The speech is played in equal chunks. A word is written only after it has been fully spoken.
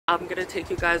I'm gonna take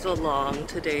you guys along.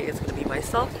 Today is gonna be my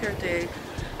self-care day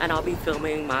and I'll be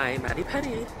filming my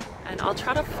mani-pedi. And I'll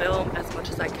try to film as much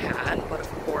as I can, but of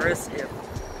course if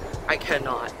I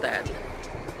cannot, then,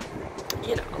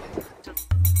 you know, just...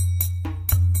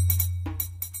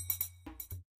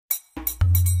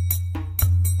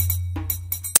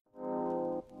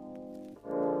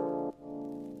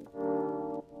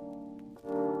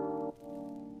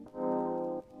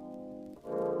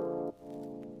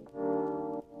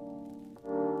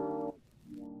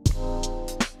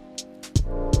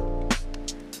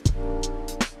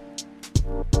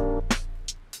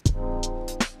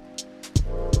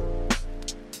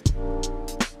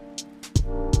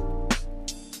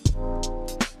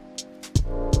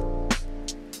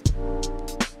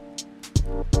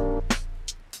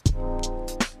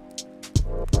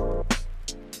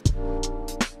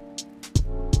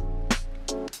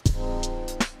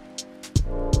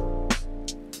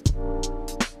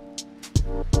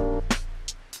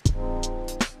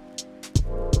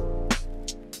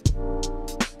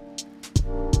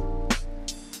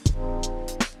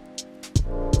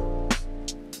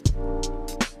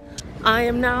 I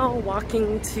am now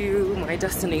walking to my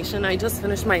destination. I just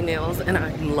finished my nails and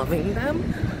I'm loving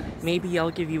them. Maybe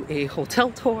I'll give you a hotel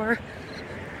tour.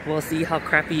 We'll see how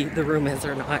crappy the room is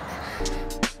or not.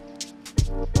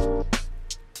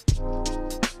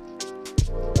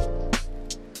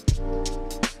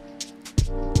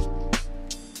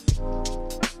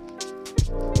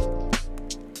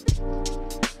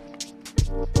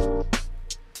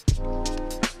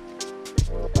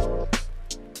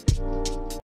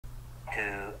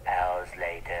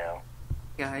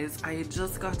 Guys, I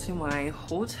just got to my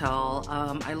hotel.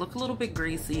 I look a little bit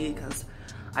greasy because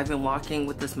I've been walking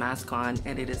with this mask on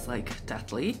and it is like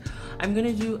deathly. I'm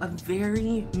gonna do a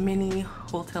very mini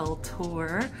hotel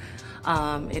tour.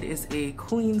 It is a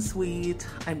queen suite.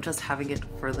 I'm just having it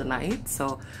for the night,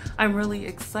 so I'm really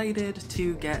excited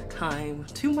to get time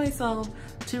to myself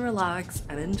to relax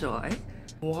and enjoy.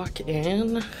 Walk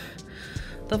in.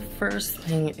 The first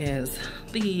thing is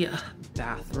the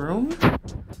bathroom.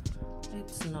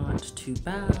 It's not too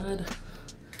bad.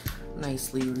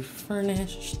 Nicely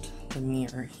refurnished. The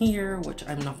mirror here, which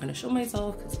I'm not gonna show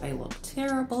myself because I look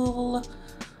terrible.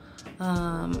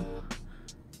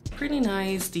 Pretty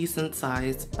nice, decent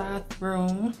sized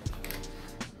bathroom.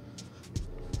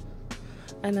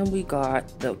 And then we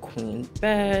got the queen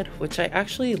bed, which I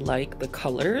actually like the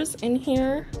colors in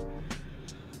here.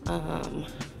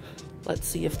 Let's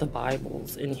see if the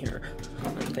Bible's in here,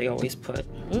 like they always put.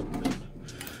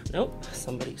 Nope,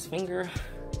 somebody's finger.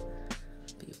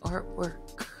 The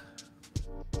artwork.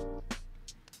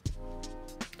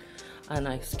 A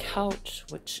nice couch,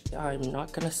 which I'm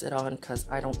not gonna sit on because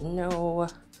I don't know.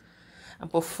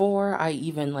 And before I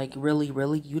even like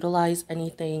really utilize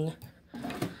anything,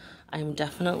 I'm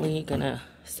definitely gonna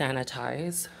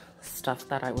sanitize stuff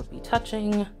that I would be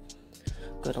touching.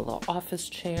 Good, a little office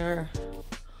chair.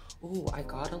 Ooh, I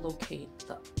gotta locate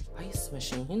the ice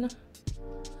machine.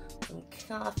 Some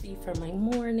coffee for my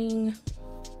morning.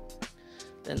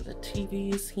 Then the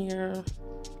TV's here.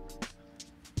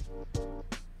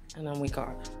 And then we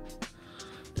got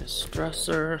this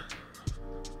dresser,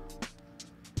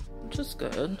 which is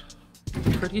good.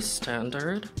 Pretty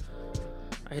standard.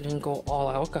 I didn't go all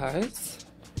out, guys.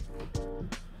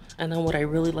 And then what I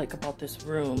really like about this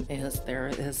room is there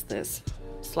is this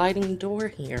sliding door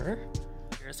here,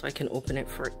 so I can open it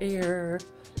for air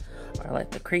or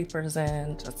let the creepers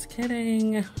in. Just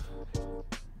kidding.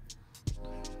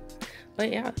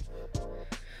 But yeah,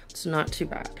 it's not too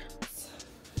bad.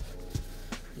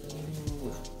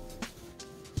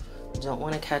 Don't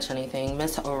want to catch anything.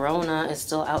 Miss Arona is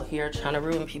still out here trying to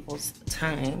ruin people's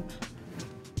time.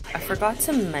 I forgot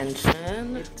to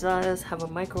mention, it does have a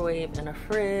microwave and a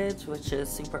fridge, which is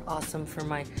super awesome for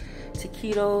my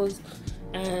taquitos,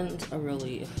 and a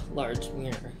really large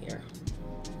mirror here.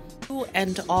 To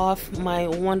end off my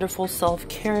wonderful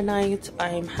self-care night,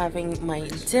 I'm having my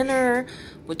dinner,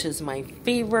 which is my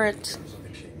favorite.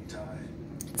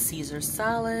 Caesar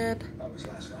salad,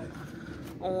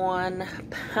 1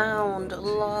 pound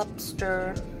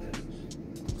lobster,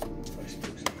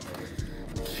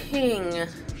 king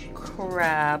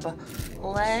crab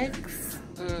legs,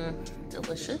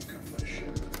 delicious.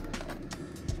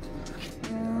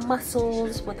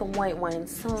 Mussels with a white wine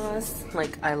sauce.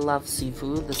 Like, I love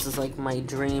seafood. This is like my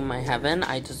dream, my heaven.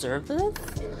 I deserve this.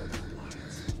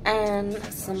 And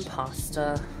some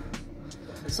pasta.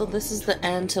 So this is the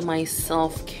end to my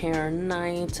self-care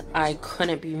night. I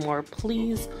couldn't be more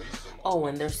pleased. Oh,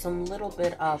 and there's some little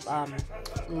bit of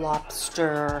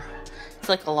lobster. It's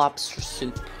like a lobster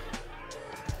soup.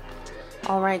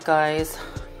 All right, guys.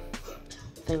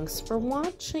 Thanks for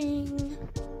watching.